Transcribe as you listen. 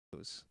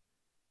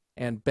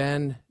And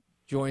Ben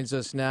joins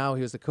us now.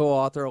 He was the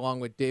co-author, along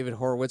with David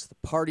Horowitz, The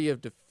Party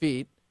of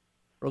Defeat,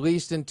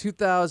 released in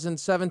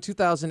 2007,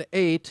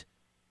 2008,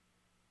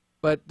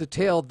 but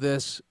detailed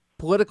this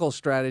political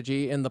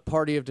strategy in The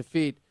Party of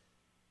Defeat.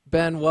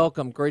 Ben,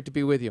 welcome. Great to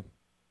be with you.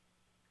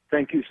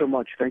 Thank you so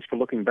much. Thanks for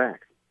looking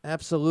back.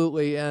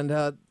 Absolutely.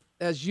 And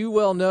as you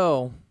well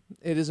know,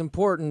 it is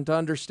important to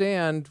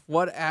understand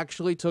what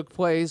actually took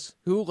place,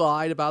 who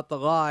lied about the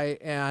lie,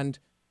 and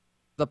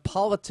the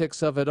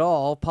politics of it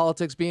all.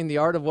 Politics being the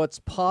art of what's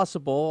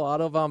possible.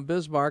 Otto von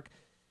Bismarck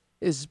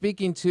is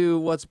speaking to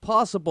what's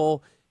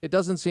possible. It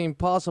doesn't seem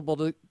possible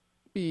to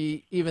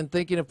be even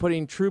thinking of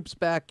putting troops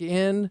back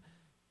in.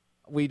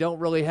 We don't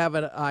really have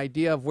an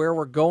idea of where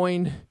we're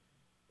going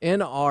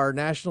in our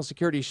national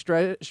security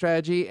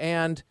strategy,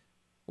 and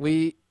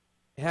we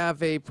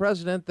have a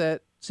president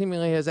that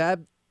seemingly has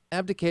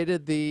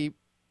abdicated the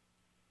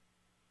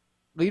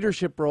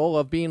leadership role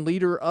of being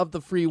leader of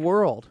the free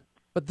world.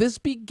 But this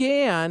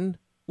began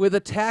with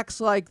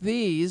attacks like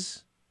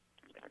these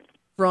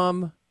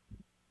from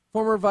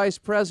former Vice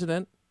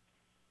President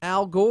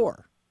Al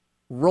Gore.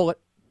 Roll it.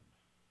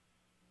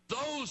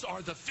 Those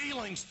are the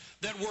feelings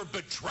that were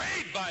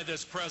betrayed by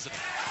this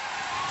president.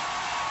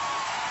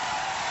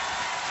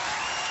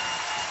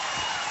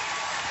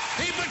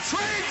 He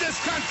betrayed this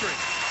country.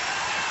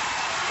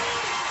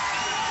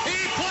 He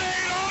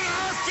played on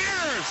our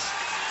fears.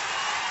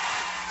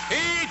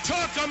 He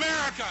took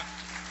America.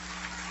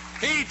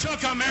 He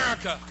took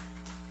America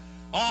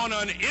on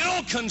an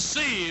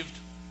ill-conceived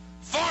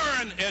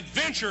foreign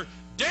adventure,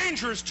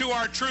 dangerous to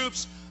our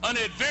troops, an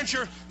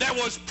adventure that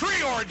was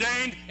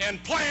preordained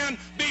and planned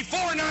before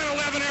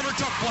 9/11 ever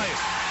took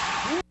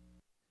place.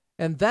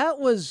 And that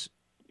was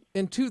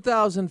in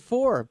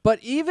 2004. But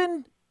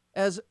even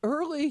as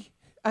late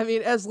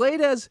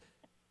as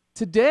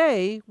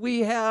today,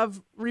 we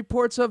have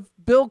reports of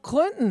Bill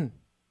Clinton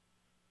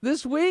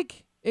this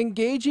week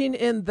engaging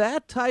in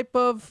that type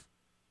of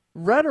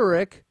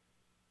rhetoric,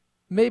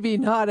 maybe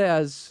not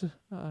as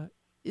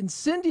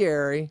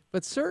incendiary,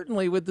 but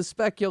certainly with the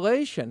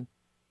speculation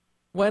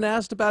when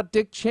asked about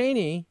Dick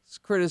Cheney's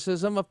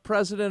criticism of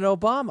President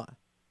Obama.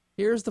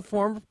 Here's the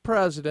former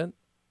president,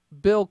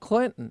 Bill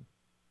Clinton.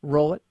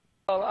 Roll it.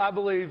 Well, I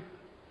believe,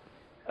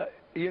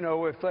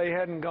 if they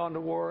hadn't gone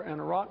to war in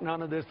Iraq,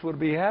 none of this would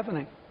be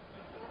happening.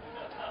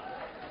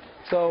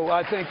 So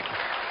I think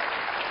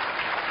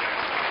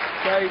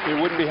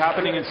it wouldn't be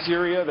happening in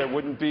Syria. There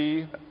wouldn't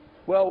be.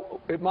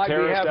 Well, it might be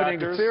happening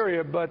actors. in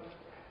Syria, but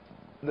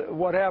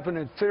what happened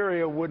in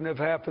Syria wouldn't have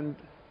happened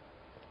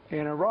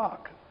in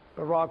Iraq.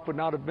 Iraq would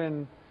not have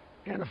been,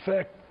 in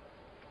effect,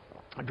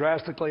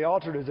 drastically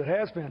altered as it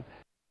has been.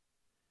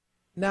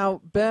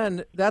 Now,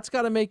 Ben, that's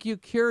got to make you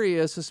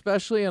curious,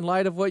 especially in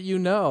light of what you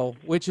know,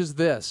 which is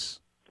this.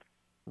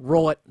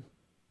 Roll it.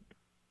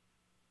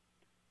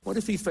 What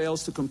if he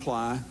fails to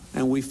comply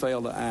and we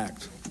fail to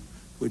act,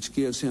 which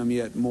gives him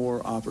yet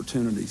more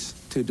opportunities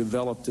to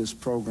develop this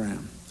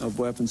program of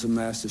weapons of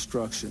mass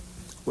destruction?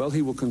 Well,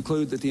 he will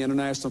conclude that the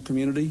international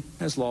community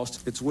has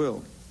lost its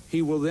will.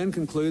 He will then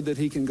conclude that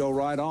he can go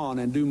right on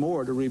and do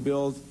more to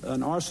rebuild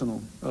an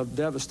arsenal of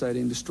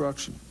devastating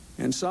destruction.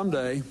 And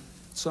someday,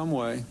 some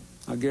way,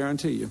 I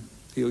guarantee you,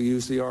 he'll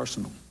use the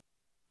arsenal.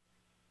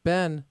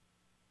 Ben,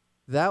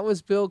 that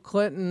was Bill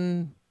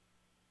Clinton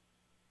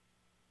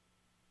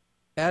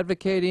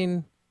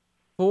advocating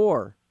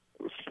for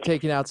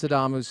taking out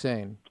Saddam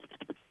Hussein.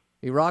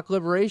 Iraq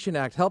Liberation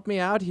Act. Help me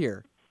out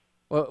here.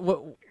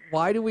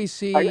 Why do we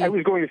see... I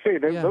was going to say,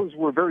 those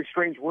were very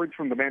strange words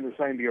from the man who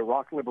signed the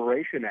Iraq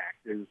Liberation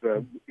Act in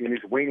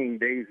his waning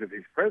days of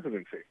his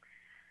presidency.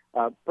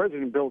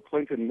 President Bill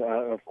Clinton,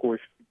 of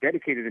course,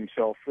 dedicated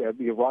himself.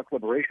 The Iraq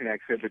Liberation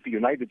Act said that the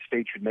United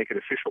States should make it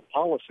official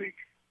policy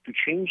to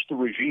change the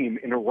regime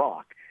in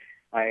Iraq.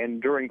 And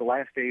during the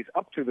last days,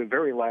 up to the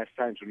very last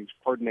times when he was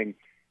pardoning,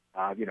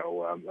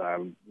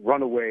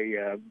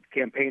 runaway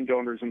campaign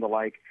donors and the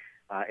like,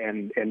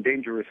 and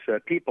dangerous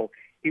people,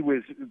 he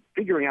was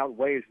figuring out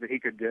ways that he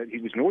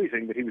was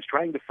noising that he was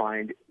trying to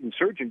find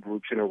insurgent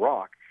groups in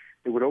Iraq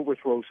that would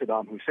overthrow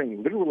Saddam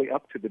Hussein, literally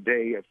up to the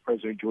day of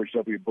President George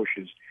W.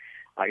 Bush's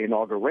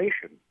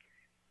inauguration.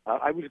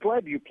 I was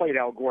glad you played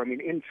Al Gore. I mean,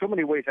 in so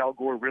many ways, Al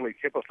Gore really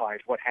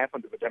typifies what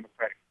happened to the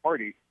Democratic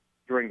Party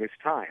during this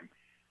time.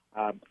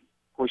 Of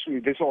course,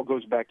 this all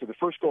goes back to the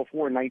first Gulf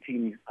War in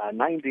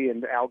 1990,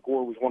 and Al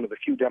Gore was one of the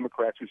few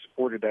Democrats who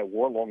supported that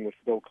war, along with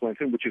Bill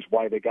Clinton, which is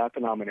why they got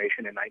the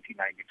nomination in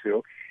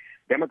 1992.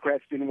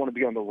 Democrats didn't want to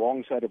be on the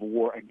wrong side of a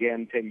war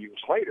again 10 years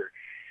later.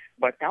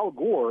 But Al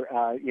Gore,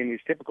 in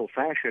his typical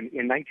fashion,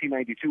 in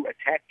 1992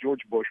 attacked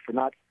George Bush for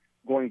not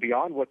going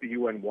beyond what the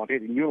UN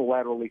wanted and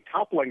unilaterally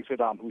toppling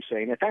Saddam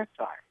Hussein at that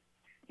time.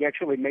 He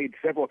actually made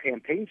several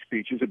campaign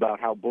speeches about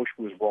how Bush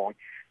was wrong,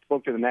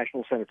 spoke to the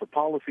National Center for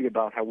Policy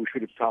about how we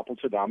should have toppled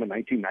Saddam in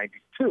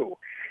 1992.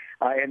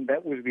 And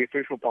that was the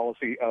official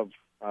policy of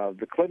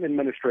the Clinton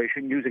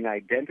administration, using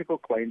identical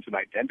claims and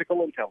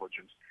identical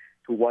intelligence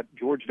to what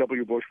George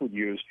W. Bush would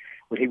use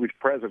when he was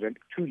president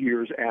 2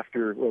 years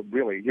after, well,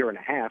 really a year and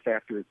a half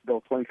after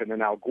Bill Clinton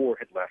and Al Gore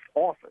had left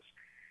office.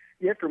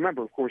 You have to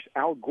remember, of course,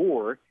 Al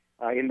Gore,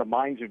 in the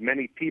minds of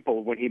many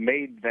people, when he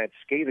made that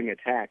scathing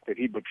attack that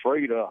he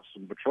betrayed us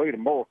and betrayed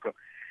America,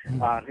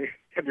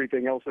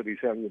 everything else that he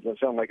said would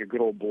sound like a good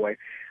old boy.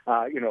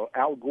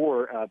 Al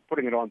Gore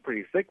putting it on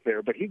pretty thick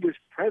there, but he was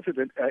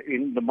president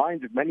in the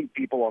minds of many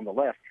people on the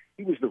left.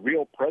 He was the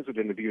real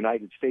president of the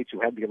United States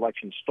who had the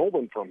election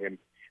stolen from him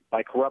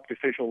by corrupt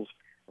officials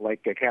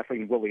like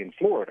Kathleen Willey in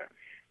Florida.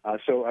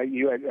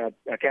 You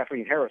had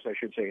Kathleen Harris, I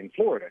should say, in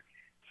Florida.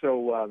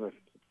 So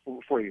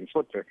before you even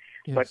slipped there.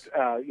 Yes.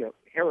 But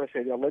Harris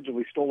had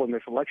allegedly stolen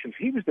this election.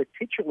 So he was the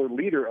titular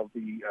leader of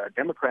the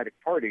Democratic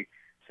Party,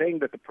 saying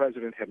that the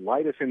president had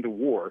lied us into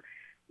war,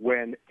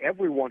 when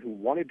everyone who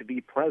wanted to be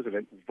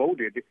president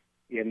voted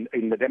in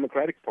the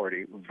Democratic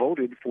Party,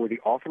 voted for the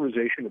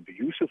authorization of the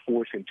use of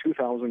force in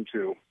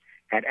 2002,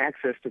 had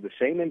access to the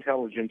same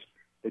intelligence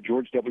that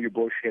George W.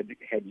 Bush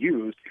had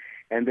used,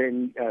 and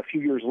then a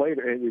few years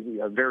later,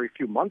 a very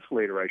few months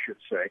later, I should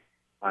say,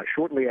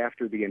 shortly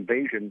after the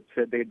invasion,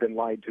 said they'd been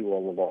lied to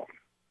all along.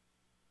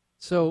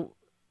 So,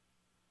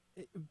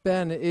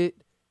 Ben,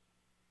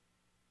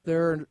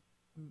 there are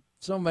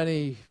so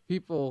many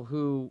people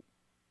who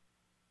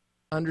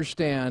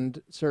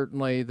understand,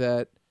 certainly,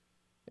 that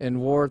in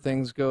war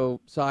things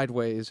go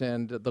sideways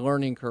and the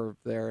learning curve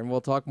there. And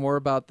we'll talk more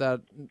about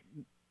that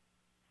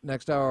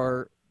next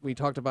hour. We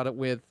talked about it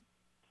with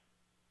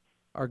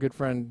our good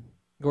friend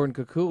Gordon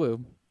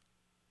Kukulu,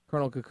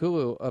 Colonel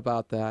Kukulu,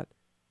 about that.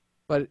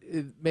 But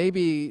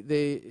maybe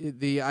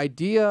the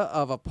idea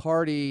of a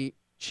party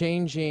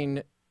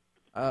changing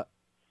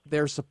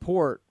their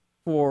support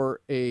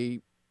for a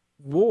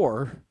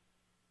war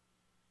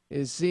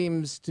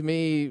seems to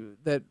me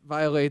that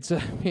violates,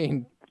 I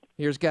mean,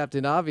 here's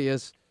Captain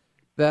Obvious,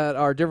 that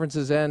our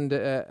differences end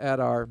at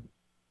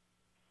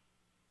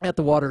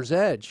the water's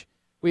edge.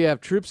 We have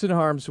troops in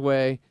harm's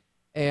way,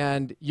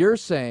 and you're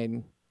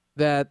saying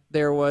that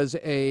there was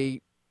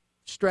a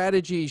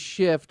strategy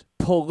shift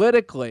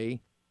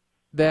politically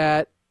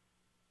that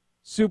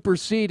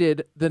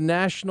superseded the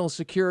national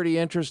security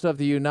interest of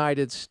the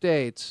United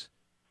States.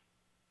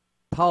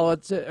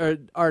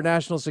 Our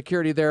national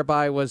security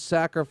thereby was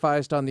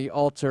sacrificed on the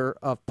altar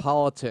of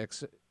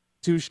politics.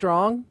 Too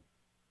strong?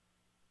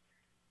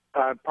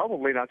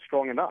 Probably not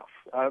strong enough.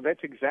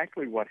 That's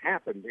exactly what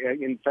happened.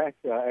 In fact,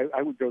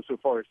 I would go so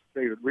far as to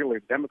say that really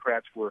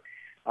Democrats were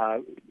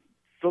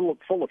full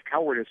of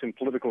cowardice and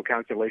political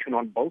calculation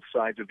on both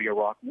sides of the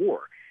Iraq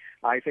War.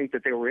 I think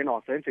that they were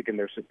inauthentic in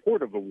their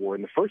support of the war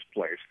in the first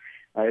place.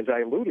 As I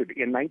alluded,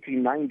 in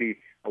 1990,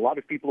 a lot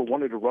of people who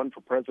wanted to run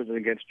for president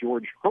against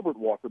George Herbert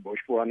Walker Bush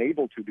were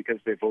unable to because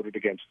they voted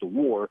against the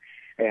war,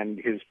 and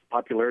his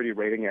popularity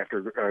rating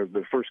after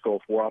the first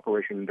Gulf War,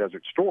 Operation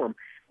Desert Storm,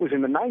 was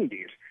in the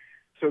 90s.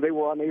 So they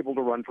were unable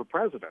to run for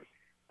president.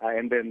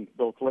 And then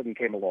Bill Clinton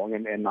came along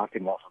and knocked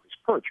him off of his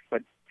perch.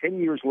 But 10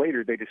 years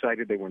later, they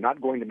decided they were not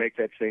going to make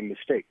that same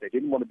mistake. They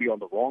didn't want to be on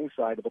the wrong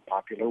side of a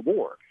popular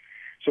war.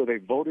 So they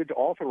voted to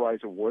authorize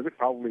a war that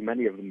probably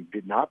many of them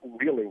did not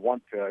really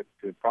want to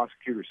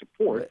prosecute or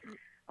support,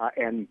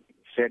 and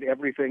said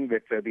everything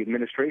that the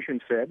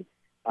administration said.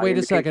 Wait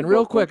a second,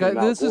 real quick.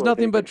 This is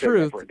nothing but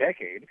truth. For a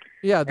decade.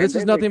 Yeah, this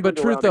is nothing but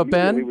truth, though,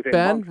 Ben.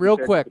 Ben, real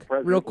quick.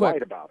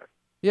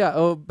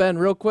 Yeah, Ben,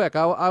 real quick.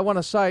 I want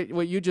to cite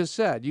what you just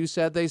said. You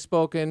said they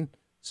spoke in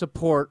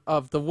support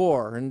of the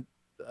war and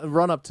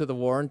run-up to the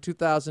war. In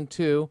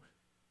 2002,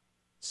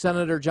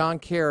 Senator John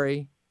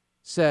Kerry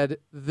said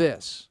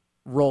this.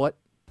 Roll it.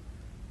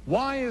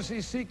 Why is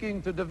he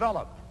seeking to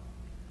develop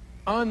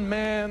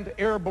unmanned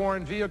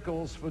airborne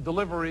vehicles for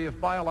delivery of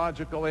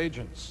biological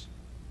agents?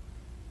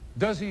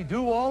 Does he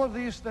do all of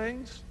these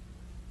things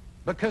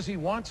because he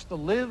wants to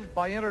live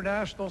by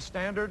international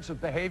standards of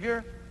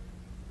behavior?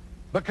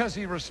 Because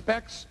he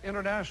respects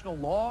international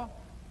law?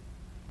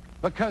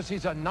 Because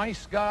he's a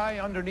nice guy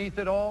underneath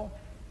it all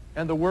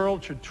and the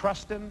world should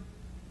trust him?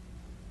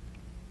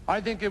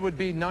 I think it would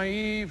be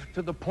naive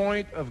to the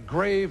point of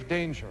grave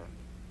danger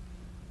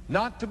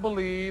not to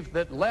believe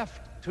that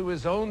left to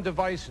his own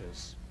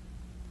devices,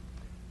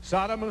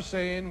 Saddam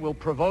Hussein will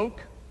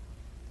provoke,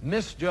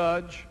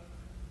 misjudge,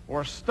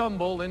 or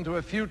stumble into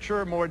a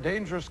future more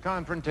dangerous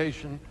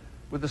confrontation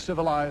with the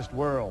civilized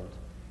world.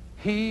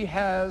 He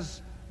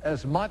has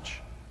as much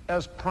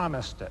as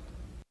promised it.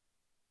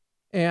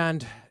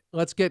 And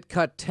let's get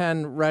cut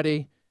 10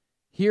 ready.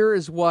 Here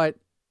is what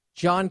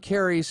John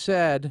Kerry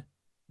said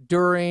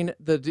during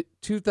the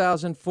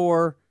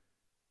 2004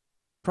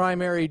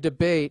 primary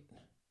debate,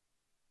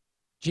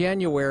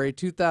 January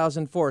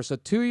 2004. So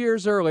 2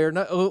 years earlier,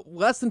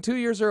 less than 2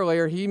 years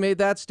earlier, he made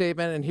that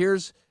statement. And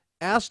here's,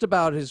 asked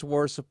about his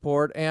war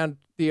support and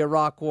the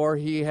Iraq War,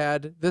 he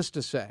had this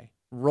to say.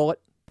 Roll it.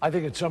 I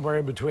think it's somewhere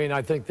in between.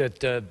 I think that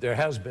there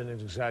has been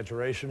an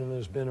exaggeration and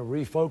there's been a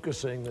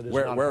refocusing that is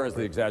not Where has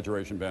the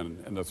exaggeration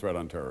been in the threat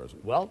on terrorism?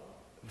 Well,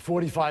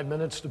 45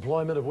 minutes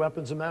deployment of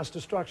weapons of mass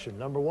destruction,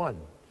 number one.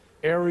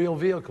 aerial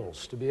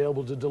vehicles to be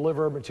able to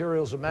deliver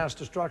materials of mass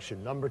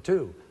destruction. Number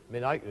 2,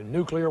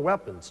 nuclear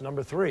weapons.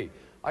 Number 3,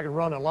 I can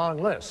run a long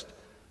list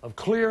of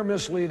clear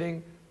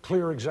misleading,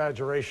 clear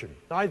exaggeration.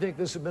 I think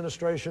this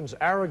administration's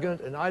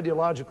arrogant and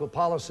ideological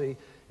policy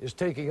is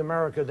taking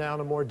America down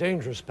a more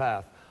dangerous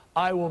path.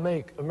 I will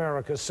make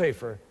America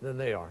safer than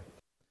they are.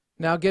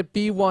 Now get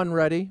B1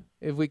 ready.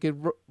 If we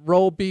could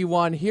roll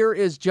B1. Here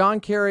is John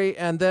Kerry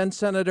and then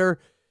Senator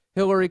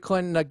Hillary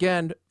Clinton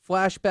again.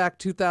 Flashback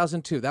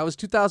 2002. That was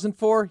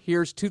 2004.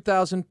 Here's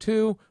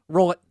 2002.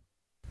 Roll it.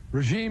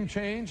 Regime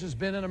change has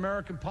been an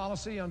American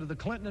policy under the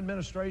Clinton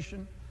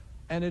administration,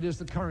 and it is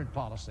the current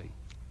policy.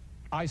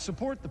 I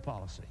support the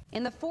policy.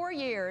 In the 4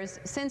 years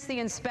since the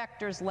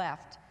inspectors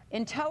left,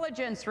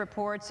 intelligence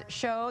reports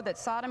show that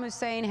Saddam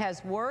Hussein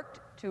has worked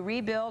to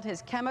rebuild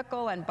his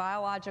chemical and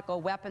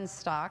biological weapons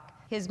stock,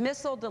 his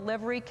missile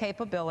delivery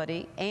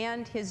capability,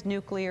 and his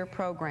nuclear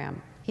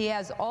program. He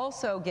has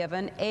also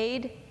given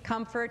aid,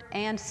 comfort,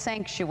 and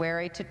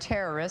sanctuary to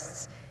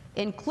terrorists,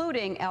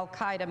 including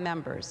al-Qaeda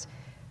members.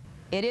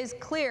 It is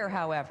clear,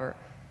 however,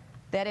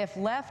 that if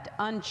left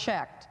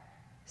unchecked,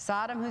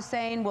 Saddam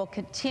Hussein will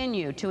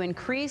continue to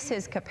increase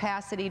his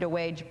capacity to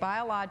wage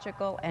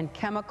biological and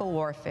chemical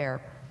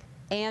warfare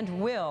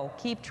and will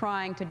keep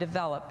trying to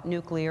develop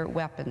nuclear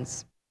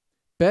weapons.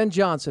 Ben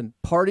Johnson,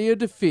 party of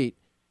defeat,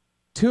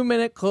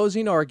 2-minute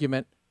closing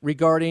argument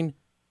regarding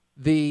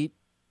the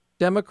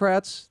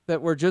Democrats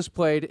that were just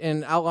played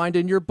and outlined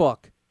in your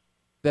book,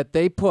 that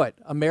they put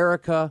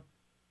America's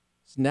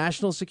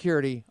national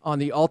security on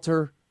the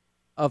altar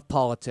of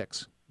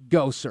politics.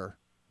 Go, sir.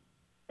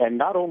 And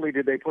not only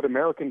did they put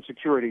American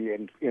security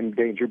in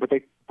danger, but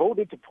they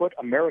voted to put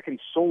American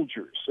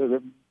soldiers, so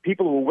the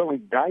people who were willing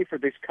to die for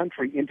this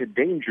country, into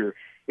danger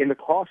in the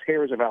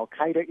crosshairs of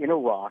al-Qaeda in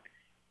Iraq.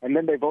 And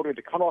then they voted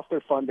to cut off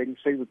their funding,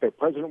 say that their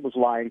president was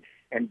lying,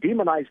 and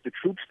demonize the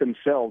troops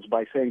themselves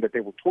by saying that they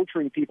were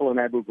torturing people in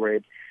Abu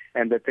Ghraib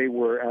and that they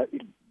were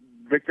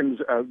victims,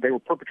 they were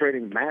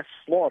perpetrating mass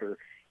slaughter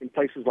in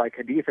places like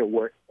Haditha,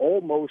 where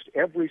almost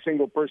every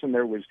single person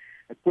there was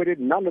acquitted.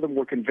 None of them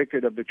were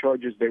convicted of the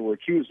charges they were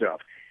accused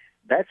of.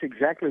 That's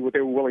exactly what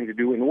they were willing to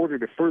do in order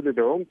to further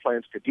their own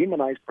plans to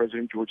demonize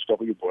President George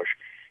W. Bush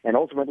and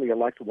ultimately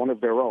elect one of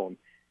their own.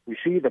 We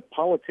see the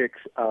politics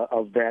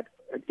of that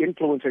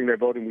influencing their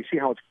voting. We see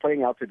how it's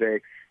playing out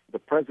today. The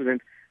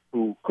president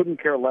who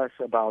couldn't care less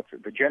about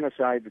the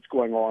genocide that's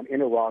going on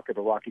in Iraq of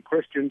Iraqi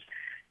Christians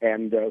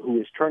and who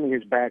is turning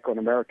his back on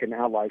American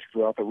allies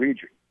throughout the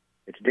region.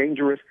 It's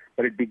dangerous,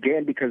 but it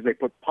began because they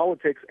put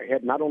politics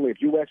ahead not only of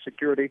U.S.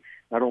 security,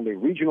 not only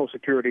regional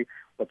security,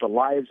 but the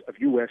lives of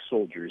U.S.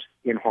 soldiers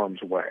in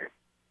harm's way.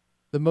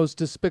 The most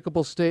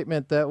despicable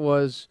statement that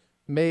was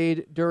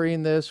made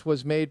during this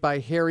was made by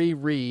Harry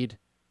Reid.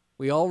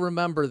 We all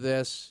remember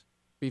this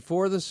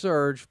before the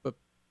surge, but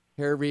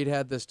Harry Reid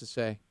had this to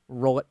say.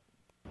 Roll it.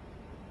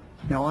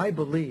 Now, I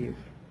believe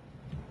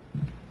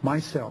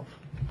myself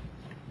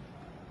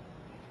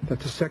that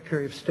the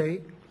Secretary of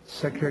State,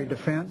 Secretary of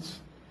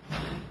Defense,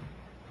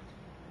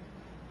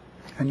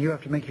 and you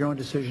have to make your own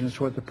decision as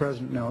to what the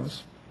President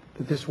knows,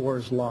 that this war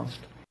is lost.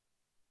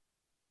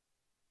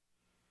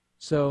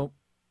 So,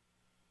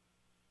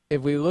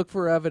 if we look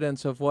for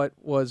evidence of what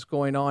was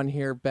going on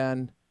here,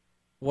 Ben,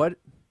 what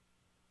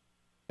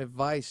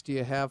advice do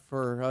you have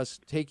for us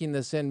taking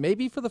this in,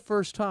 maybe for the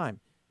first time,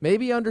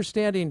 maybe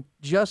understanding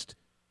just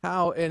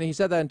how, and he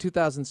said that in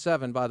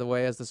 2007, by the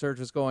way, as the surge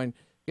was going,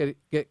 it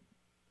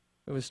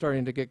was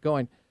starting to get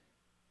going.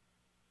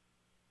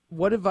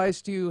 What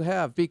advice do you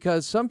have?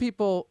 Because some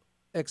people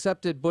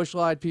accepted Bush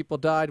lied, people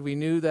died. We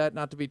knew that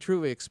not to be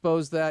true. We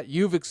exposed that.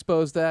 You've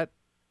exposed that.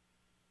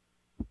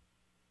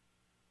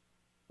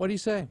 What do you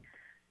say?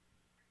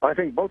 I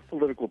think both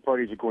political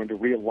parties are going to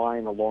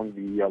realign along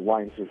the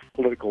lines of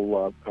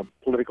political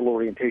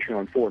orientation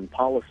on foreign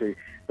policy.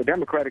 The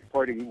Democratic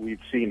Party, we've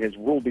seen, has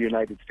ruled the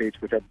United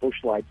States with that Bush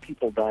lied,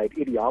 people died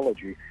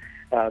ideology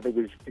that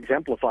was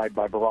exemplified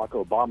by Barack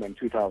Obama in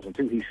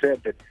 2002. He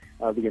said that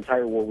the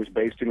entire war was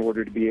based in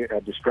order to be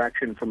a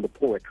distraction from the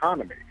poor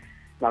economy.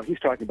 Now, he's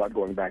talking about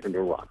going back into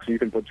Iraq, so you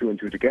can put two and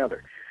two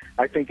together.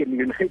 I think in the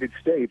United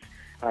States,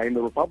 in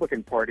the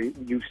Republican Party,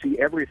 you see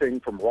everything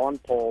from Ron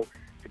Paul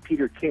to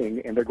Peter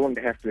King, and they're going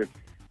to have to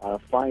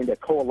find a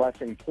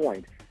coalescing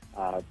point,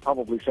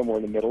 probably somewhere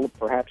in the middle,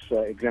 perhaps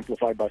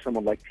exemplified by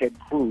someone like Ted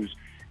Cruz,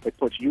 that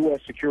puts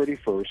U.S. security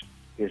first,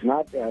 is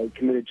not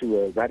committed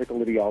to a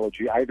radical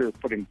ideology, either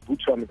putting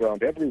boots on the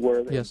ground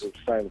everywhere, yes, in the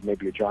style of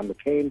maybe a John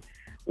McCain,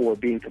 or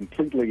being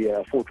completely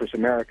Fortress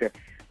America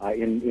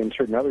in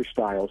certain other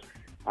styles.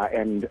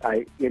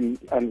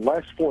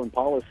 Unless foreign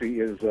policy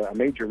is a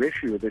major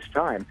issue at this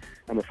time,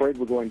 I'm afraid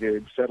we're going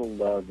to settle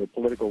the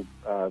political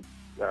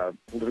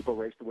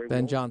race the way we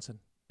Ben Johnson,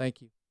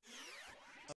 thank you.